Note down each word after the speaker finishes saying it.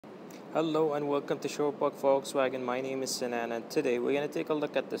Hello and welcome to Sherwood Volkswagen. My name is Sinan and today we're going to take a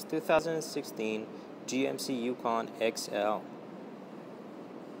look at this 2016 GMC Yukon XL.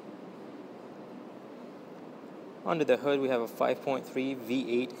 Under the hood we have a 5.3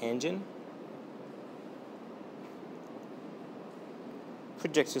 V8 engine,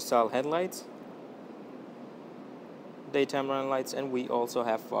 projector style headlights, daytime running lights, and we also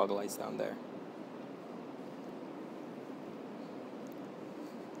have fog lights down there.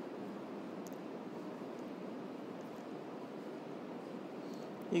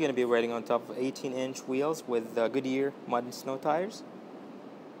 You're going to be riding on top of 18-inch wheels with Goodyear mud and snow tires.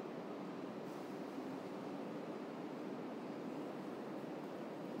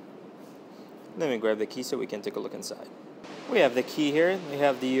 Let me grab the key so we can take a look inside. We have the key here. We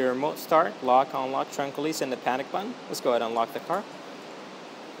have the remote start, lock, unlock, trunk release, and the panic button. Let's go ahead and unlock the car.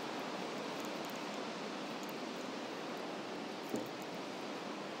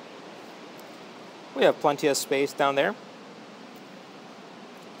 We have plenty of space down there.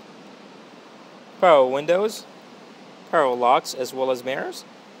 Power windows, power locks, as well as mirrors.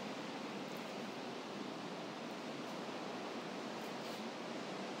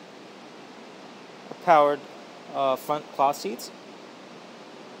 Powered front cloth seats.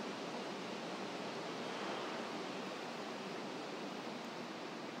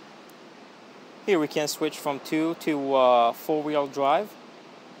 Here we can switch from 2 to 4-wheel drive,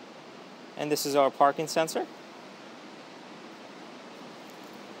 and this is our parking sensor.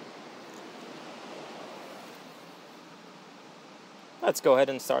 Let's go ahead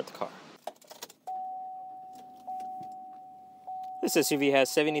and start the car. This SUV has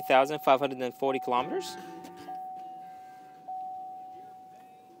 70,540 kilometers.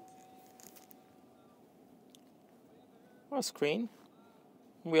 Our screen.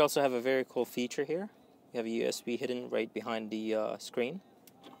 We also have a very cool feature here. We have a USB hidden right behind the screen.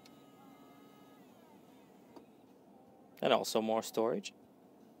 And also more storage.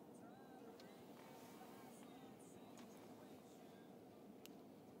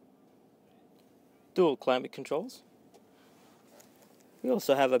 Dual climate controls. We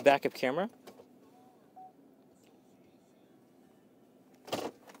also have a backup camera.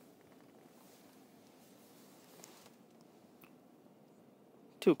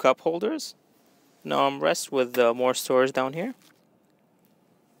 Two cup holders. An armrest with more storage down here.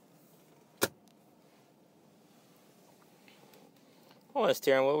 On the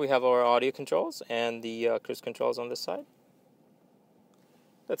steering wheel we have our audio controls and the cruise controls on this side.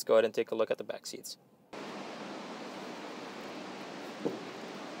 Let's go ahead and take a look at the back seats.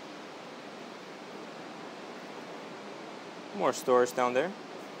 More storage down there.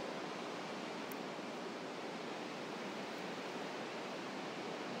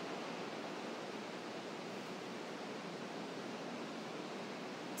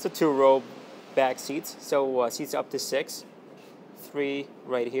 It's a 2-row back seats, so seats up to 6, 3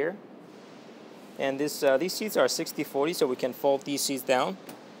 right here. And these seats are 60/40, so we can fold these seats down.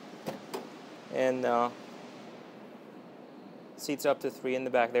 And seats up to 3 in the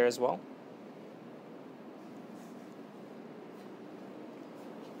back there as well.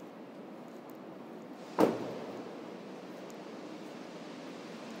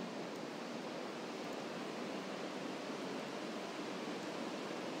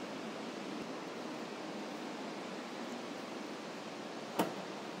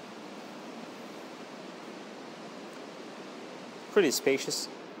 Pretty spacious.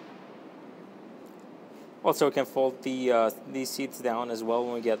 Also, we can fold these seats down as well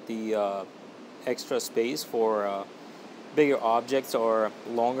when we get the extra space for bigger objects or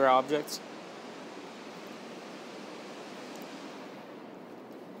longer objects.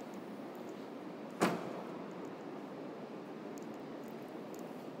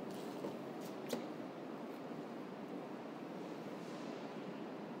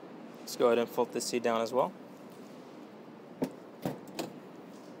 Let's go ahead and fold this seat down as well.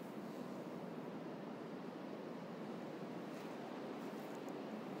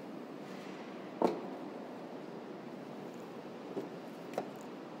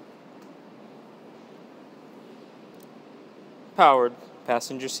 Powered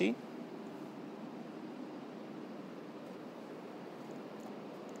passenger seat.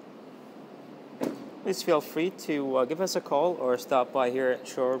 Please feel free to give us a call or stop by here at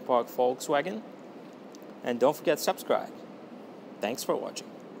Sherwood Volkswagen. And don't forget to subscribe. Thanks for watching.